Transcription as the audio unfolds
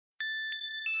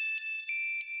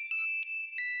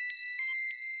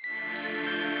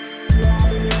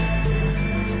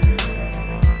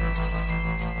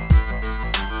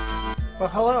Well,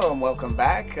 hello and welcome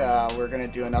back. We're going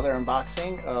to do another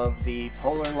unboxing of the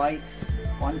Polar Lights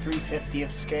 1/350th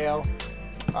scale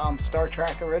Star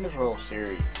Trek original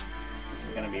series. This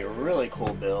is going to be a really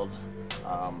cool build.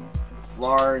 It's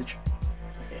large,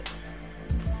 it's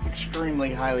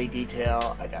extremely highly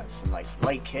detailed. I got some nice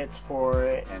light kits for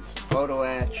it and some photo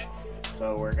etch,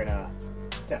 so we're going to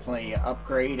definitely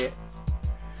upgrade it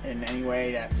in any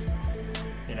way that's,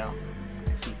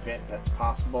 I see fit, that's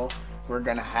possible. We're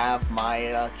gonna have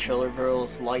my Chiller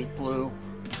Girls light blue,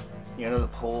 to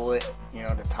pull it,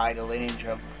 to tie the lineage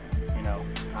of,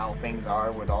 how things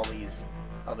are with all these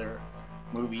other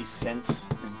movies since,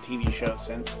 and TV shows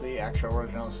since the actual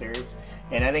original series.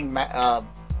 And I think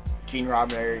Gene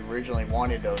Roddenberry originally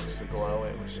wanted those to glow.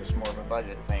 It was just more of a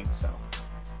budget thing, so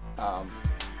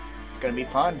it's gonna be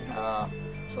fun.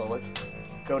 So let's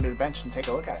go to the bench and take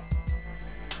a look at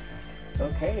it.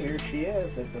 Okay, here she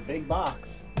is. It's a big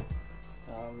box.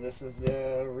 This is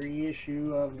the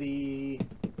reissue of the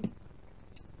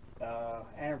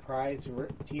Enterprise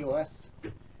TOS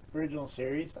original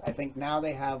series. I think now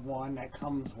they have one that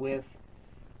comes with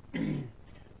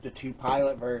the two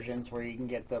pilot versions where you can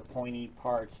get the pointy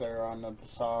parts that are on the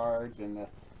facades and the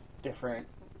different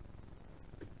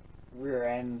rear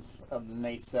ends of the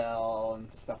nacelle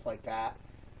and stuff like that.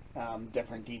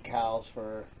 Different decals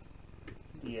for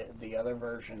the other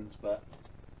versions, but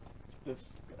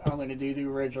this, I'm going to do the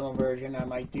original version. I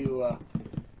might do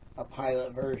a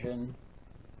pilot version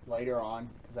later on,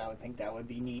 because I would think that would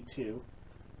be neat too.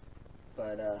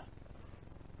 But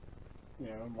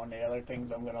one of the other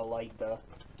things, I'm going to light the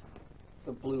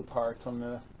blue parts on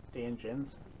the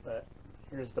engines. But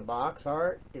here's the box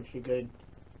art. Gives you a good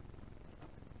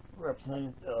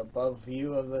represent above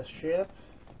view of the ship.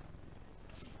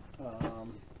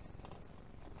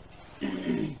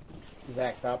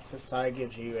 Exact opposite side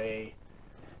gives you a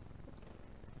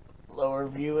lower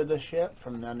view of the ship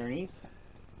from underneath.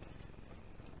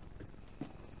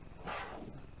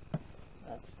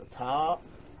 That's the top.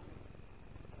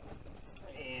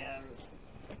 And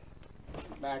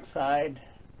back side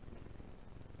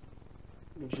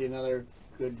gives you another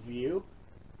good view.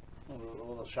 A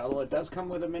little shuttle. It does come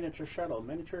with a miniature shuttle.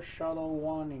 Miniature shuttle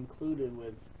 1 included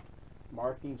with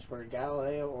markings for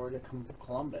Galileo or the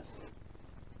Columbus.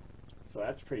 So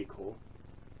that's pretty cool.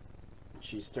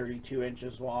 She's 32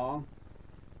 inches long.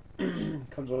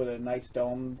 Comes with a nice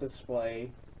dome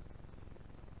display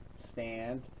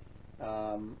stand.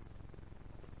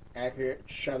 Accurate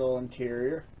shuttle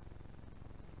interior.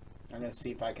 I'm going to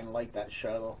see if I can light that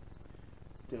shuttle.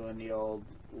 Doing the old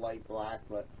light black,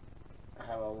 but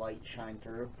have a light shine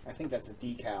through. I think that's a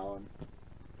decal and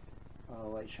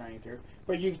light shining through.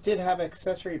 But you did have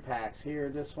accessory packs here.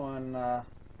 This one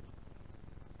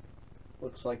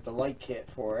looks like the light kit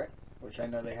for it, which I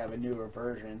know they have a newer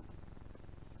version,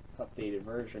 updated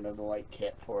version of the light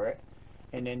kit for it.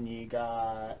 And then you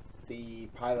got the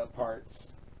pilot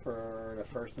parts for the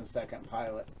first and second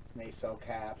pilot. Nacelle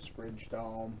caps, bridge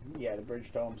dome. Yeah, the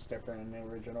bridge dome's different than the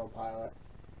original pilot.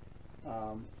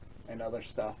 And other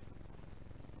stuff.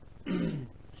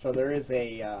 So there is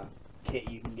a kit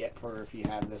you can get for if you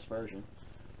have this version.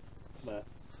 But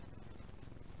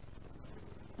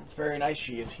it's very nice.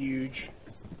 She is huge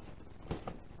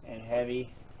and heavy.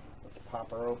 Let's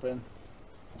pop her open.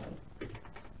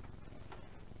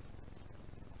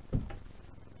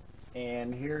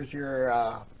 And here's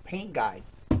your paint guide,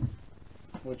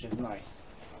 which is nice.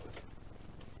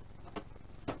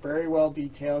 Very well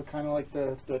detailed, kind of like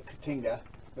the Katinga,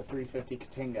 the 350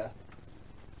 Katinga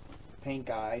paint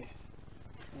guide.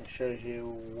 It shows you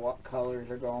what colors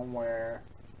are going where,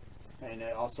 and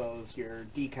it also is your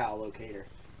decal locator.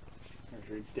 There's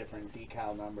your different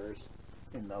decal numbers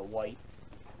in the white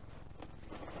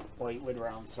with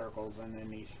round circles, and then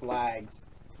these flags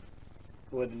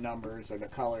with the numbers or the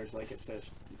colors, like it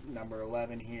says number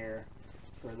 11 here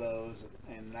for those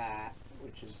and that,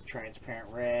 which is transparent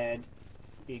red.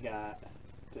 You got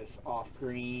this off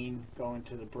green going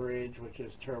to the bridge, which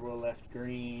is turbo left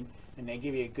green, and they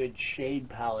give you a good shade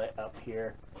palette up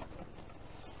here,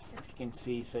 if you can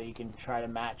see, so you can try to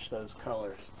match those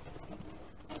colors.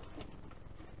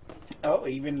 Oh,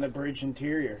 even the bridge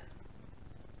interior.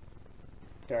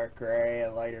 Dark gray,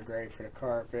 a lighter gray for the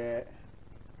carpet.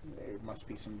 There must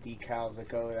be some decals that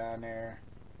go down there.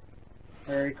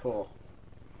 Very cool.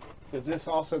 Because this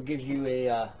also gives you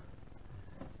a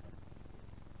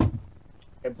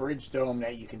bridge dome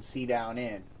that you can see down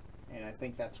in. And I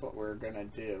think that's what we're going to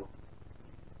do.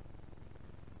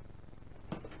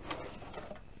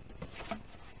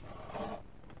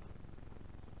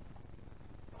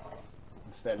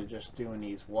 Instead of just doing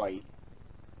these white.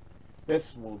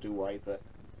 This will do white, but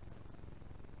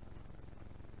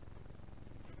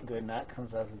good, and that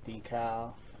comes as a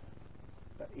decal.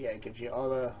 But yeah, it gives you all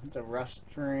the rust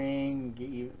ring.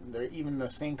 Even the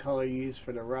same color you use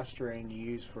for the rust ring you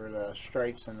use for the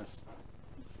stripes in the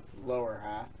lower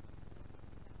half.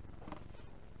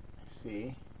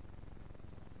 See?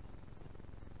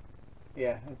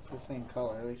 Yeah, it's the same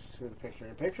color, at least through the picture.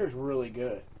 The picture is really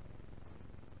good.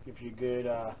 Gives you good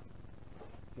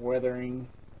weathering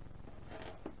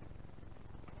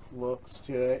looks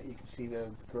to it. You can see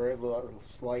the gray, little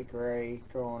slight gray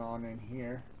going on in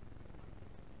here,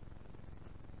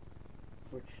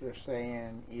 which they're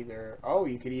saying either, oh,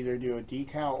 you could either do a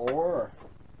decal or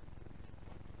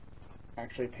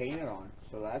actually paint it on.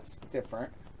 So that's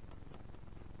different.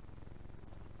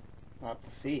 I'll have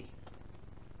to see.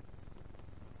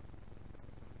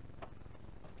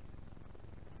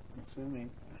 I'm assuming.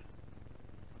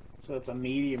 So it's a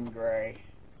medium gray.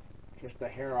 Just the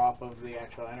hair off of the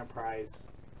actual Enterprise.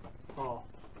 Oh.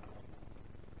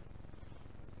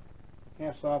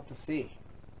 Yeah, so I'll have to see.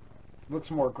 It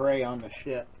looks more gray on the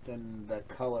ship than the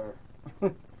color.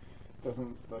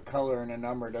 The color and the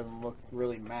number doesn't look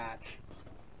really match,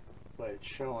 but it's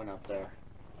showing up there.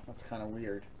 That's kind of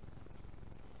weird.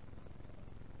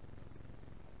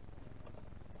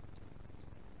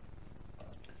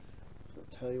 Does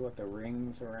it tell you what the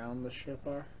rings around the ship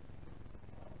are?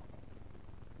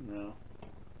 No.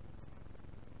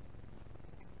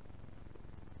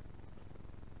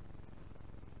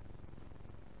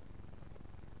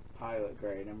 Pilot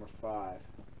gray, number 5.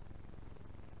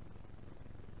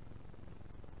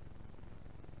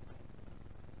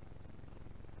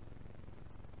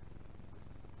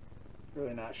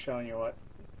 Really not showing you what.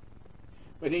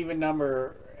 But even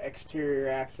number exterior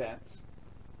accents.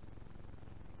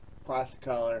 Plastic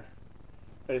color.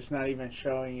 But it's not even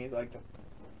showing you like the.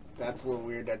 That's a little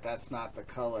weird that that's not the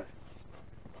color.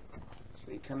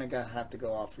 So you kind of gotta have to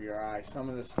go off of your eye. Some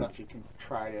of the stuff you can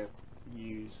try to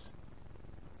use.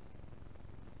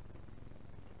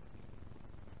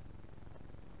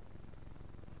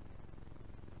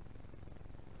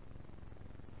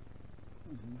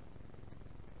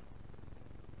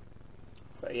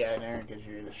 But yeah, and there it gives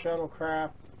you the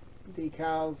shuttlecraft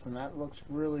decals, and that looks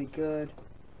really good.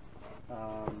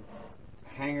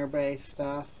 Hangar bay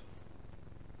stuff.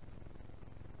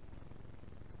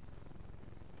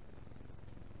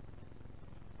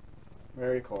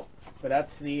 Very cool. But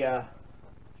that's the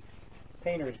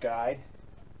painter's guide.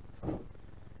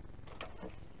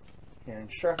 Your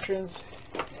instructions,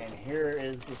 and here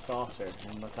is the saucer,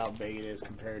 and look how big it is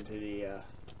compared to the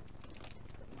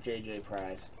JJ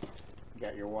Prize. You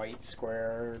got your white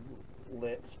square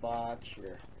lit spots,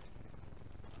 your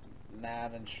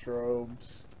nav and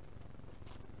strobes.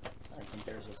 I think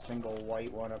there's a single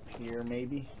white one up here,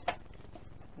 maybe.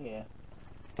 Yeah.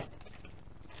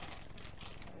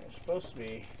 There's supposed to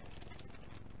be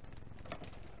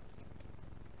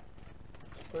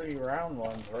 3 round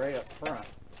ones right up front.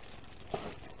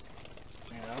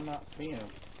 And I'm not seeing them.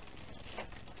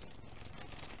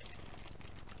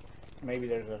 Maybe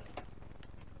there's a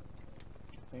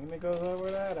thing that goes over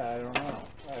that? I don't know.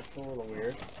 That's a little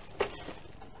weird.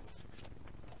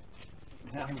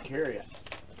 Now I'm curious.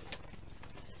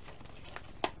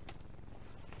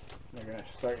 They're going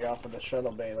to start you off with the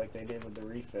shuttle bay like they did with the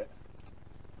refit.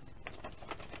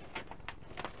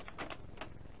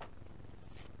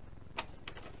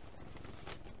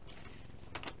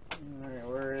 Alright,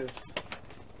 where is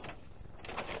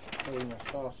putting the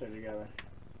saucer together?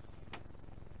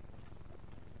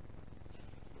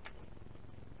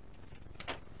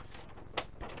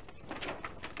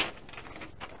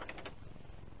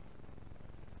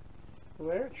 Well,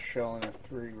 there it's showing the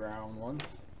 3 round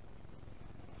ones.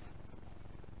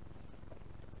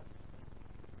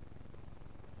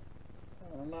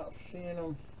 I'm not seeing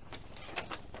them.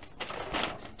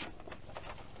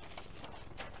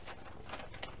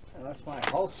 Unless my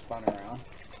hull spun around.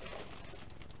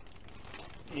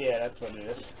 Yeah, that's what it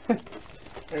is.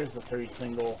 There's the 3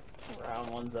 single round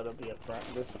ones that'll be up front.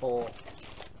 This whole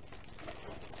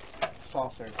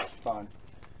saucer is spun.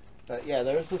 But yeah,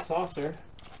 there's the saucer.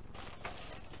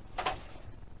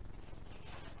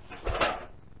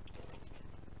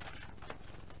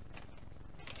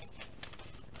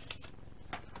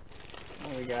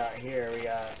 What we got here? We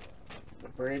got the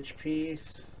bridge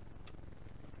piece.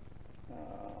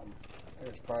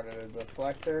 There's part of the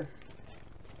deflector.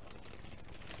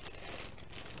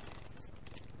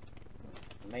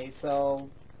 Nacelle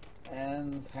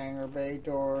ends, hangar bay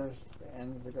doors, the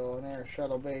ends that go in there,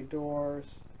 shuttle bay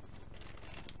doors.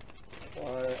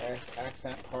 Water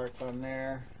accent parts on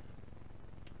there.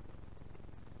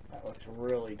 That looks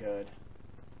really good.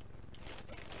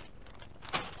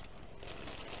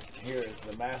 here is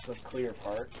the massive clear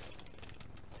parts.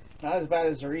 Not as bad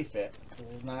as the refit, because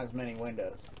there's not as many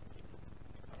windows.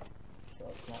 So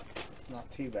it's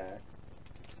not too bad.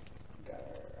 Got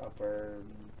our upper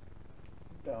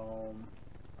dome.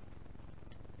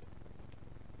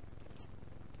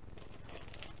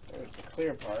 There's the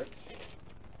clear parts.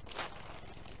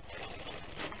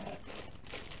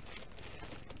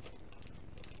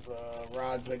 The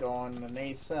rods that go on the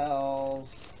nacelles.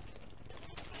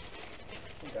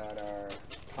 We got our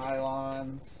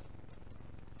pylons.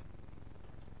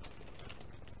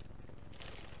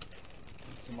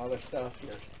 And some other stuff.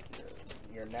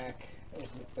 Your neck is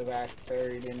the back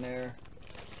buried in there.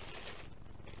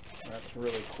 That's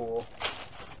really cool.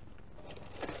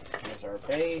 Here's our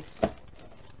base.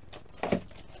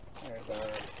 There's our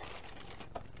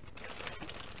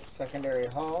secondary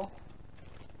hull.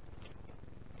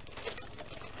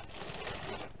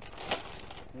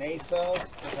 Nacelles.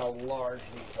 Look how large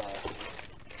these are.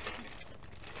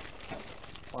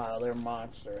 Wow, they're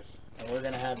monsters. And we're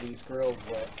going to have these grills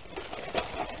lit.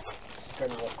 It's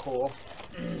going to look cool.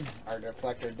 Our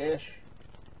deflector dish.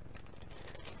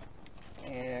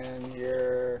 And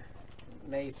your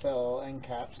nacelle end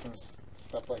caps and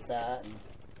stuff like that.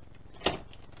 And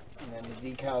then the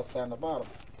decals down the bottom.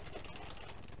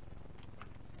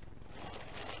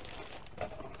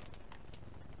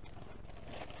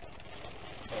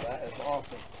 So that is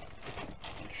awesome.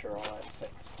 Make sure all that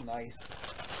sits nice.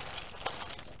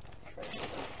 Try to get it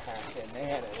packed in. They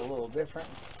had it a little different.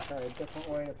 Try a different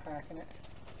way of packing it.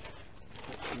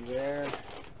 Put you there.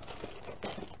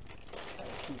 Try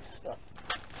to keep stuff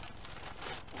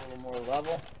a little more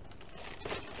level.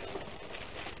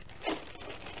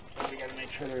 We gotta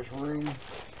make sure there's room.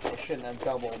 I shouldn't have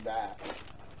doubled that.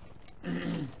 We'll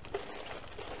do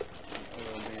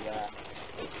that.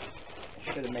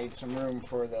 Should have made some room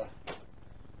for the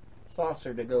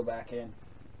saucer to go back in.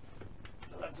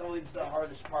 So that's always the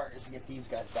hardest part, is to get these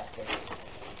guys back in.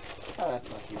 Oh, that's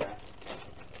not too bad.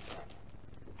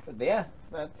 But yeah,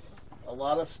 that's a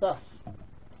lot of stuff.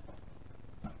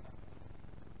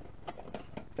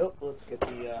 Oh, let's get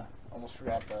the, almost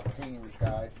forgot the painter's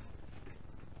guide.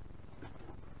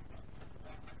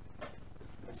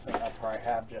 This thing I'll probably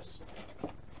have just...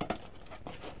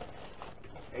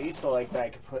 I used to like that I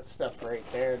could put stuff right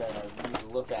there that I need to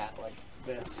look at, like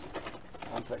this.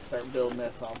 Once I start building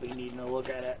this, I'll be needing to look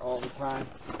at it all the time.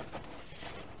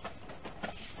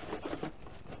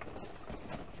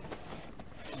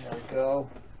 There we go.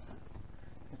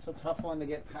 It's a tough one to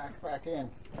get packed back in.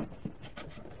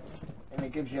 And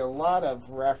it gives you a lot of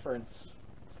reference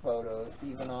photos,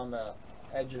 even on the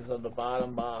edges of the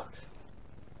bottom box.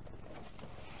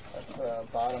 That's the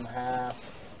bottom half.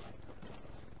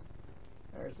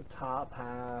 There's the top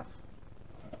half.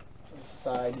 Some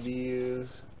side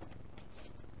views.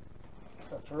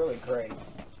 So it's really great.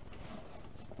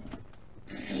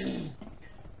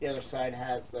 The other side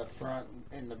has the front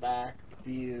and the back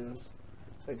views.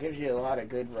 So it gives you a lot of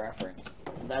good reference.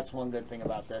 And that's one good thing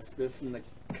about this. This and the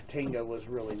Katinga was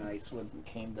really nice when it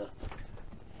came to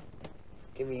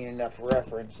giving you enough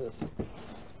references.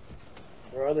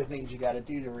 There are other things you got to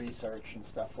do to research and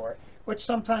stuff for it, which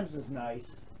sometimes is nice.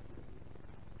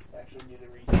 Actually do the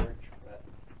research, but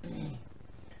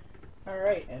all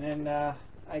right. And then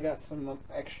I got some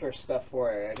extra stuff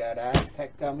for it. I got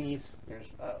Aztec dummies.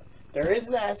 There is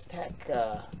the Aztec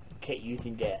kit you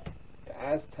can get, the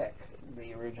Aztec,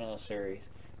 the original series,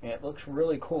 and it looks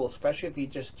really cool, especially if you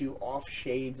just do off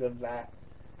shades of that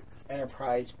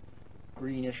Enterprise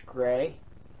greenish gray.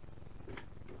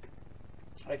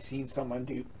 I've seen someone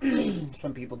do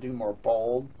some people do more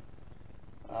bold.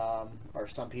 Or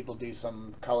some people do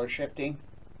some color shifting,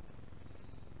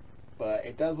 but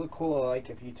it does look cool. Like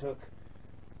if you took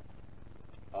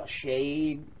a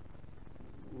shade,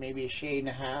 maybe a shade and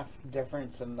a half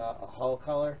difference in the hull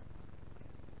color,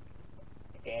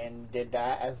 and did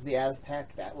that as the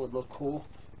Aztec, that would look cool.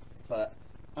 But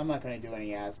I'm not going to do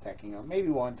any Aztecing. Or maybe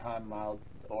one time I'll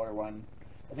order one.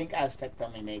 I think Aztec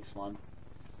Dummy makes one,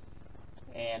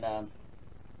 and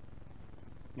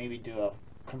maybe do a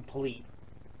complete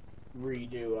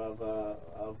redo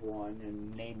of one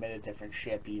and name it a different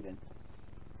ship even.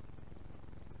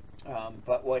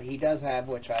 But what he does have,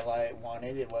 which I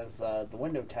wanted, it was the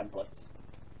window templates.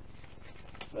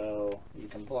 So you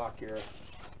can block your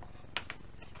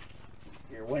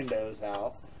windows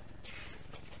out.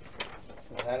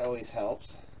 So that always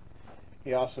helps.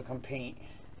 You also can paint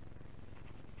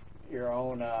your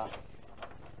own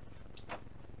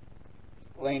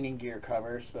landing gear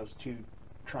covers, those two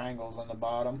triangles on the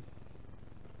bottom.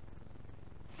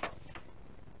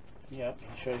 Yep,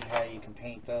 it shows you how you can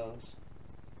paint those.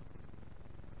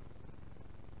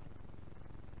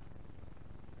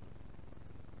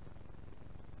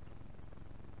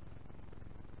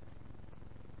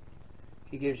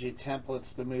 He gives you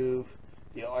templates to move.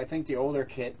 You know, I think the older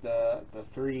kit, the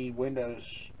 3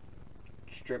 windows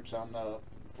strips on the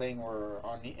thing were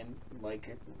on the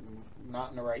like not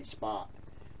in the right spot.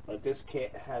 But this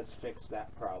kit has fixed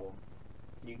that problem.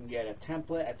 You can get a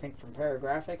template, I think, from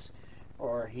ParaGrafix,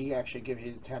 or he actually gives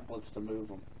you the templates to move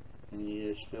them, and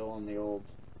you just fill in the old.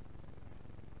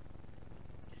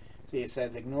 See, it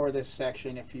says ignore this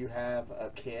section if you have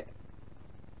a kit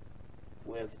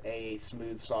with a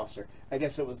smooth saucer. I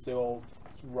guess it was the old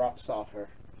rough saucer.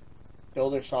 The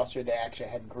older saucer, they actually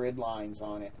had grid lines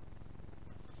on it,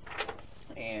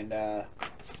 and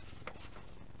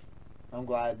I'm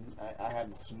glad I had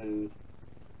the smooth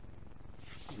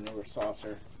newer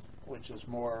saucer, which is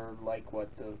more like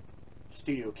what the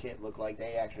studio kit looked like.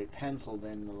 They actually penciled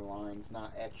in the lines,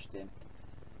 not etched in.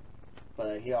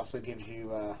 But he also gives you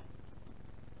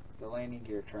the landing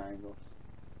gear triangles,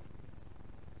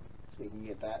 so you can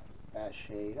get that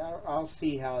shade. I'll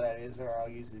see how that is, or I'll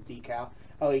use the decal.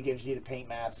 Oh, he gives you the paint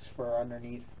masks for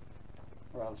underneath,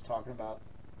 what I was talking about.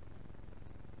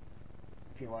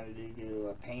 If you wanted to do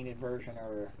a painted version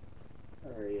or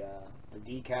the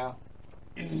decal.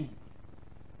 It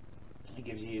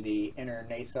gives you the inner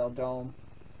nacelle dome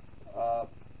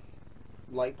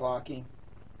light blocking,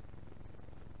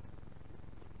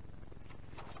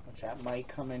 which that might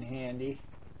come in handy.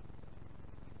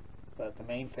 But the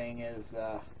main thing is,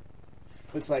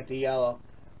 looks like the yellow.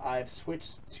 I've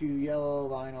switched to yellow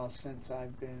vinyl since I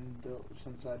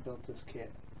built this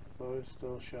kit. Photos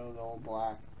still show the old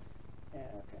black. Yeah,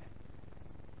 okay.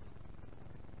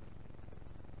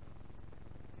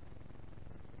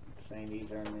 Saying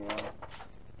these are in the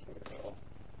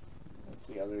is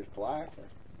the others black, or?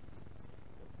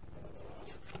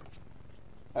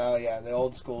 Oh yeah, the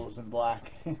old school is in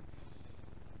black.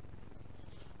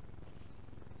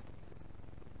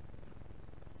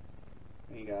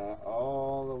 We got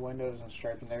all the windows and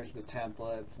striping. There's the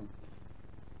templates, and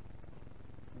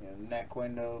you know, neck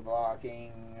window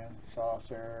blocking,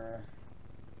 saucer,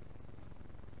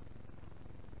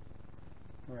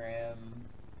 rim.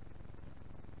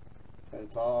 But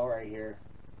it's all right here.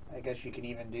 I guess you can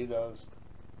even do those.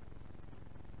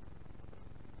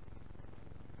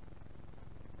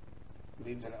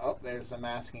 These are, oh, there's the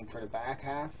masking for the back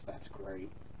half. That's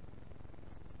great.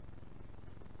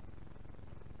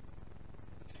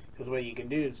 Because what you can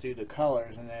do is do the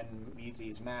colors and then use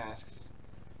these masks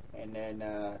and then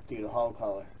do the hull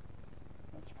color.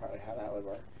 That's probably how that would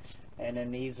work. And then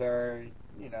these are,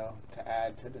 you know, to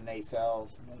add to the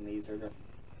nacelles, and these are the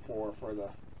 4 for the,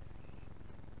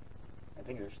 I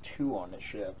think there's 2 on the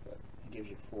ship, but it gives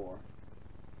you 4,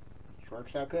 which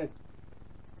works out good.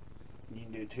 You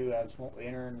can do 2 as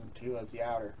inner and 2 as the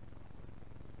outer,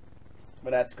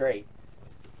 but that's great.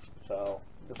 So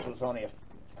this was only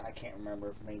I can't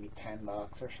remember, maybe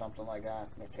 $10 or something like that,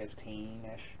 maybe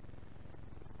 15-ish.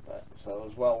 But so it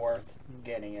was well worth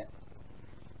getting it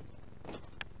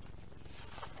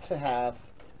to have.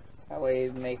 That way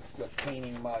it makes the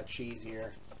painting much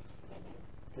easier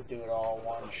to do it all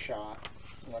one shot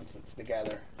once it's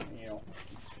together. You know,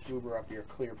 goober up your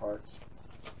clear parts.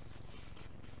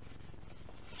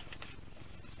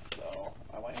 So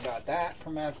I went and got that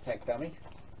from Aztec Dummy.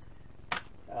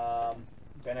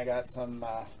 Then I got some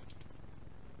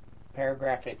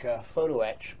ParaGrafix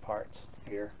photo-etch parts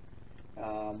here.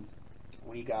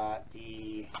 We got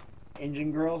the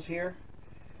engine grills here,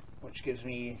 which gives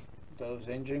me those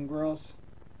engine grills.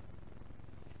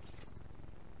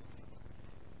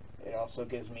 It also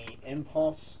gives me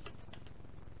impulse.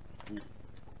 Let's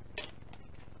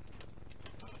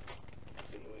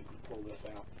see if we can pull this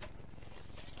out.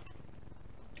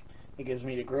 It gives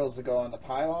me the grills to go on the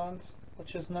pylons,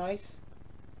 which is nice.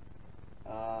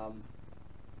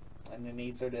 And then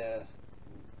these are the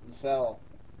nacelle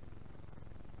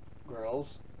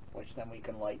grills, which then we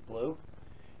can light blue.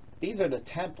 These are the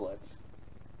templates,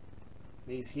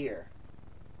 these here.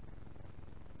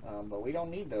 But we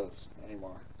don't need those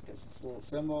anymore because it's a little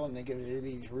symbol, and they give you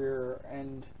these rear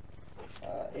end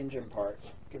engine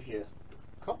parts. Gives you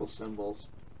a couple symbols.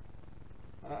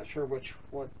 I'm not sure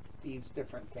what these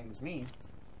different things mean.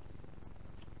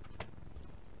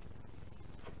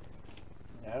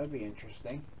 That would be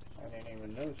interesting. I didn't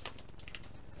even notice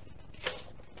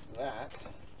that.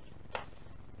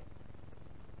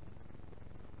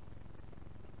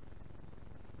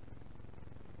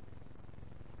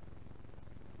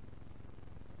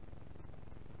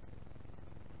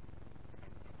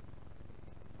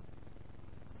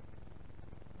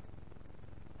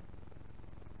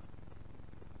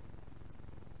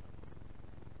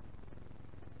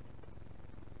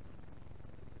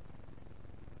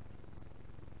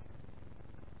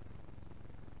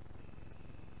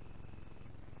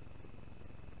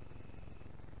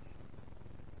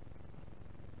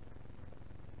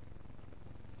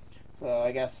 So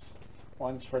I guess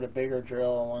one's for the bigger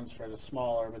drill and one's for the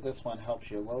smaller, but this one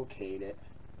helps you locate it.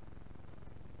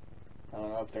 I don't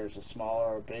know if there's a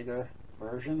smaller or bigger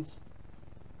versions.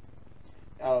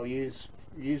 Oh, use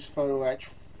photo-etch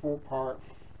full part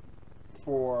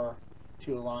 4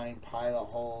 to align pilot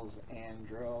holes and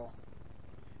drill.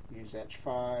 Use etch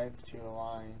 5 to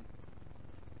align.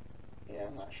 Yeah,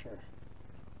 I'm not sure.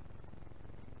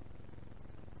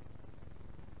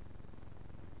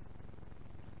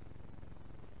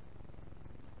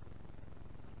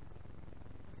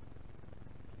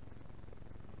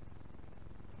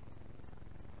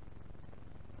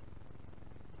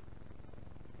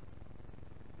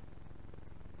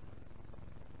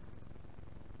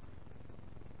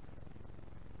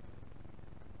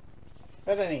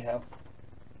 But anyhow,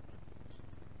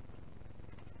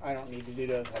 I don't need to do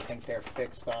those. I think they're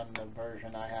fixed on the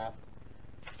version I have.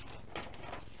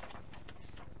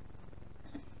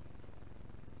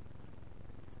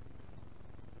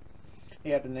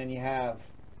 Yep, and then you have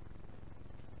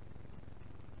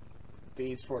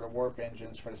these for the warp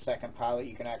engines for the second pilot.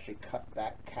 You can actually cut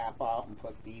that cap out and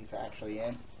put these actually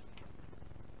in.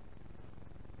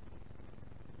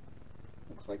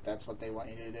 Looks like that's what they want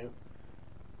you to do.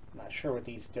 I'm not sure what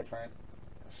these different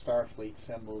Starfleet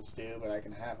symbols do, but I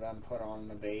can have them put on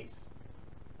the base.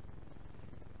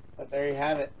 But there you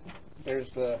have it.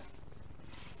 There's the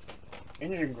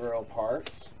engine grill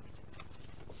parts.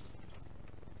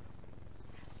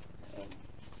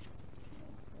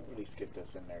 At least get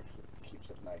this in there because it keeps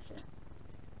it nicer.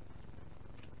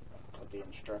 Put the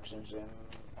instructions in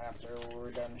after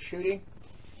we're done shooting.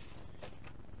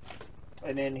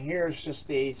 And then here's just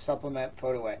the supplement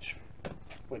photo etch,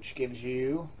 which gives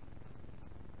you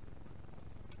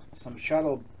some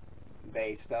shuttle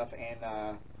bay stuff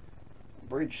and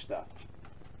bridge stuff.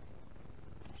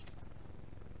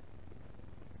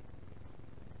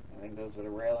 I think those are the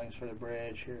railings for the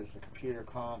bridge. Here's the computer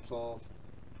consoles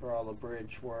for all the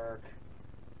bridge work.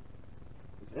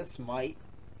 This might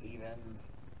even,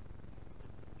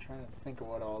 I'm trying to think of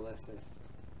what all this is.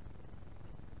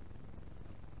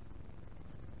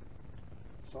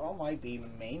 This all might be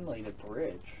mainly the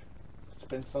bridge. It's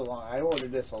been so long. I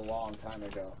ordered this a long time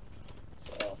ago.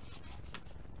 So,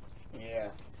 yeah.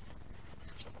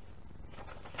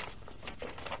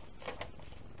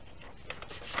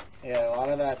 Yeah, a lot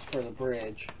of that's for the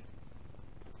bridge.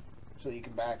 So you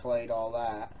can backlight all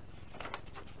that.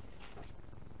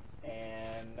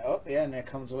 And, oh, yeah, and it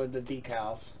comes with the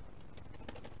decals.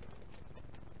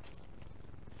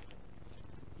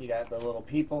 You got the little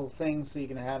people things so you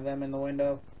can have them in the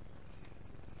window.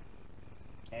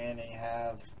 And then you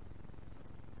have,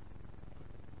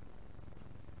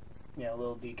 you know,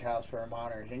 little decals for our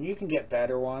monitors. And you can get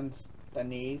better ones than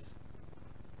these,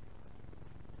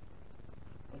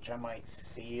 which I might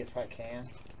see if I can.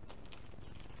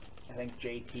 I think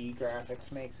JT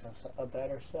Graphics makes us a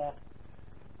better set.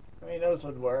 I mean, those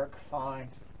would work fine.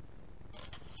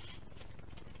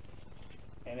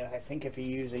 And I think if you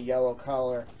use a yellow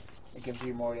color, it gives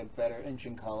you more of a better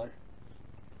engine color.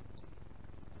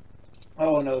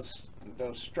 Oh, and those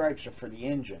stripes are for the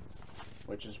engines,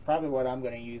 which is probably what I'm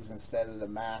going to use instead of the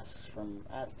masks from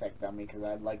Aztec Dummy, because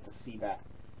I'd like to see that,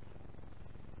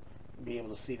 be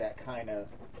able to see that kind of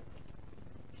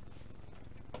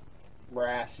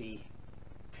brassy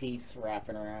piece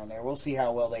wrapping around there. We'll see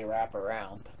how well they wrap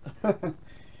around. And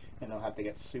they'll have to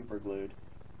get super glued.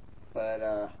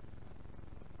 But,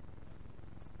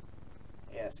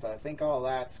 yeah, so I think all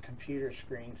that's computer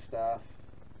screen stuff.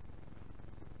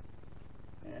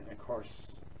 And of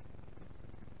course,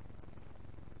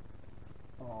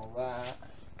 all that.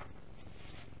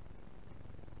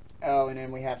 Oh, and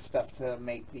then we have stuff to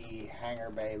make the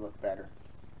hangar bay look better.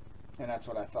 And that's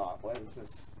what I thought. What is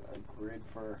this? A grid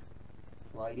for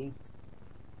lighting?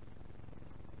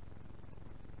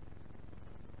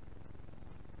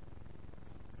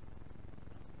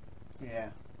 Yeah.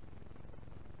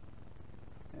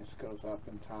 This goes up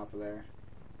on top of there.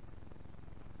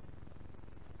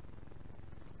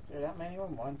 Is there that many of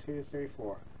them? 1, 2, 3,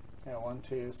 4. Yeah, 1,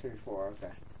 2, 3, 4.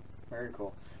 Okay. Very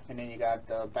cool. And then you got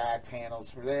the back panels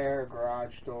for there,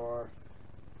 garage door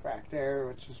back there,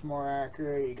 which is more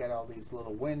accurate. You got all these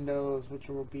little windows, which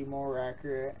will be more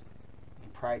accurate. You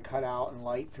can probably cut out and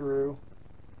light through.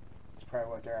 That's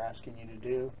probably what they're asking you to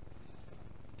do.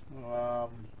 Oh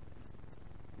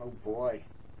boy.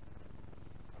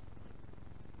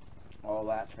 All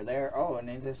that for there. Oh, and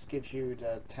then this gives you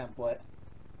the template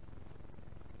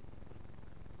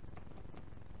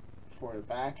for the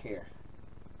back here.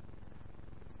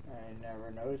 I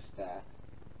never noticed that.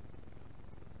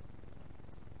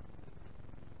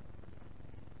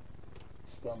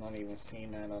 still not even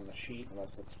seeing that on the sheet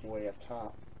unless it's way up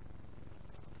top.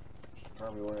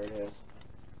 Probably where it is.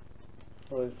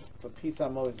 Always, the piece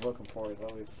I'm always looking for is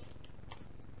always...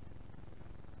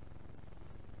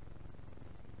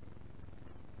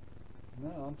 No,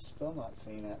 I'm still not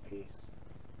seeing that piece.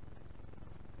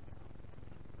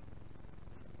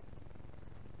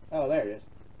 Oh, there it is.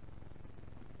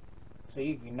 So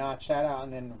you can notch that out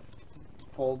and then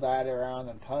fold that around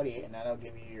and putty it, and that'll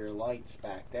give you your lights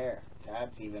back there.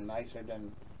 That's even nicer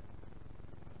than...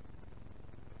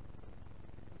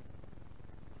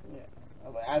 Yeah.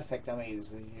 Well, the Aztec Dummy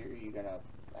is you're going to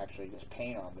actually just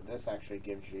paint on, but this actually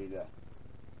gives you the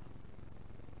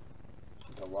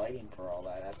lighting for all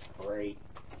that. That's great.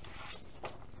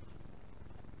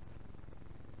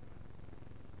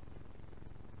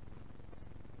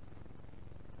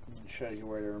 And shows you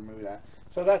where to remove that.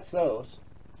 So that's those.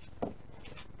 So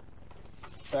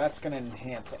that's going to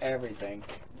enhance everything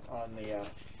on the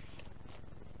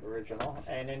original.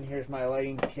 And then here's my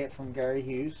lighting kit from Gary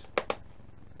Hughes.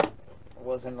 It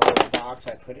was in the little box.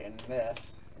 I put it in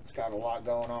this. It's got a lot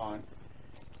going on.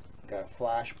 Got a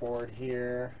flash board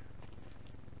here.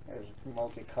 There's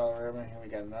multicolor ribbon here. We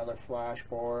got another flash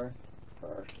board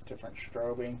for different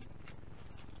strobing.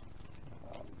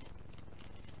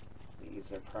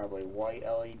 These are probably white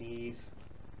LEDs.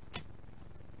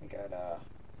 We got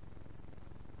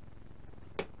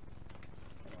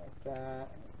like that.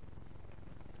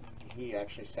 He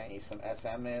actually sent you some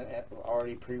SM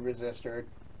already pre-resistored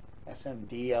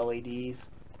SMD LEDs.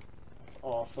 That's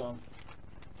awesome.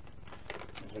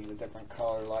 These are the different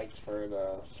color lights for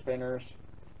the spinners.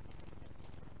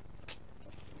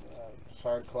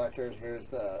 Facade collectors. Here's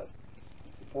the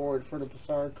board for the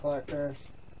facade collectors.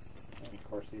 And of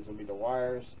course these will be the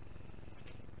wires.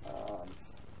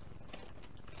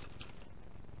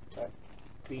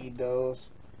 Feed those.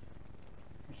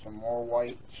 There's some more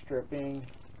white stripping,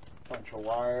 bunch of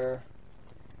wire,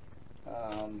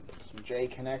 some J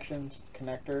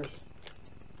connectors.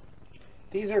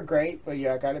 These are great, but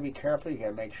yeah, got to be careful. You got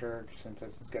to make sure, since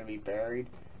this is going to be buried,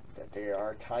 that they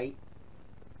are tight.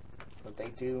 But they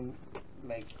do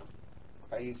make.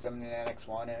 I used them in the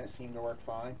NX1 and it seemed to work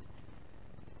fine.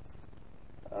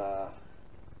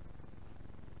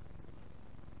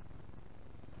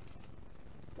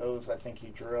 Those I think you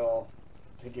drill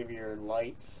to give your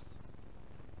lights.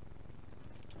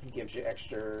 He gives you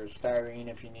extra styrene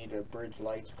if you need to bridge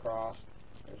lights across.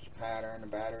 There's a pattern, a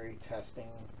battery testing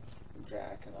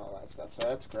jack, and all that stuff. So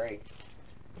that's great.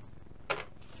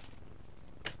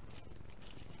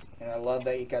 And I love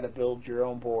that you got to build your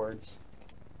own boards.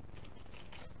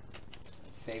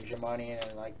 It saves you money,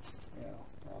 and like, you know,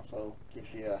 also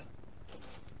gives you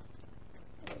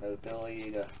the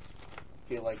ability to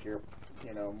feel like you're,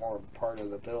 you know, more part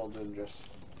of the build than just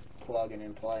plugging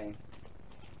and playing.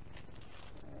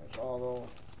 There's all those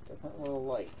different little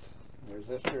lights,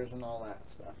 resistors, and all that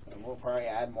stuff. And we'll probably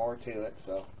add more to it,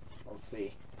 so we'll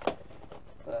see.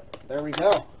 But there we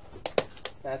go.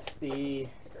 That's the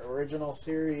original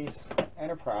series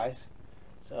Enterprise.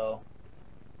 So,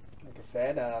 like I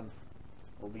said,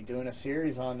 we'll be doing a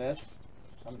series on this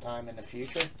sometime in the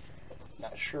future.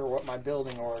 Not sure what my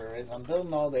building order is. I'm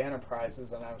building all the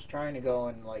Enterprises, and I was trying to go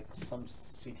in like some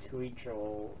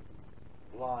sequential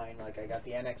line. Like I got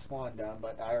the NX1 done,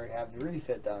 but I already have the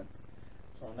refit done.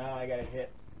 So now I got to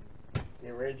hit the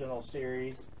original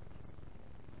series.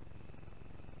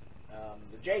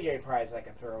 The JJ prize I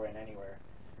can throw in anywhere,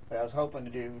 but I was hoping to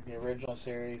do the original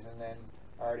series, and then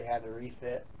I already had the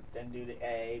refit, then do the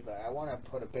A. But I want to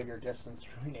put a bigger distance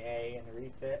between the A and the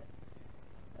refit.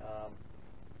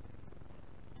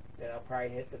 Then I'll probably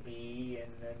hit the B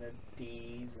and then the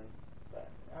D's, but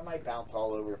I might bounce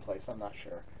all over the place. I'm not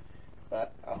sure.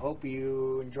 But I hope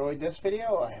you enjoyed this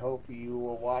video. I hope you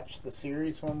will watch the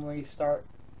series when we start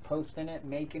posting it,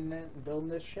 making it, and building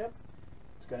this ship.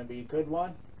 It's going to be a good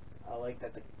one. I like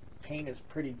that the paint is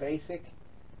pretty basic.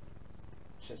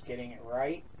 It's just getting it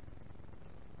right.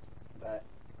 But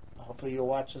hopefully you'll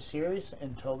watch the series.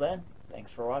 Until then,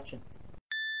 thanks for watching.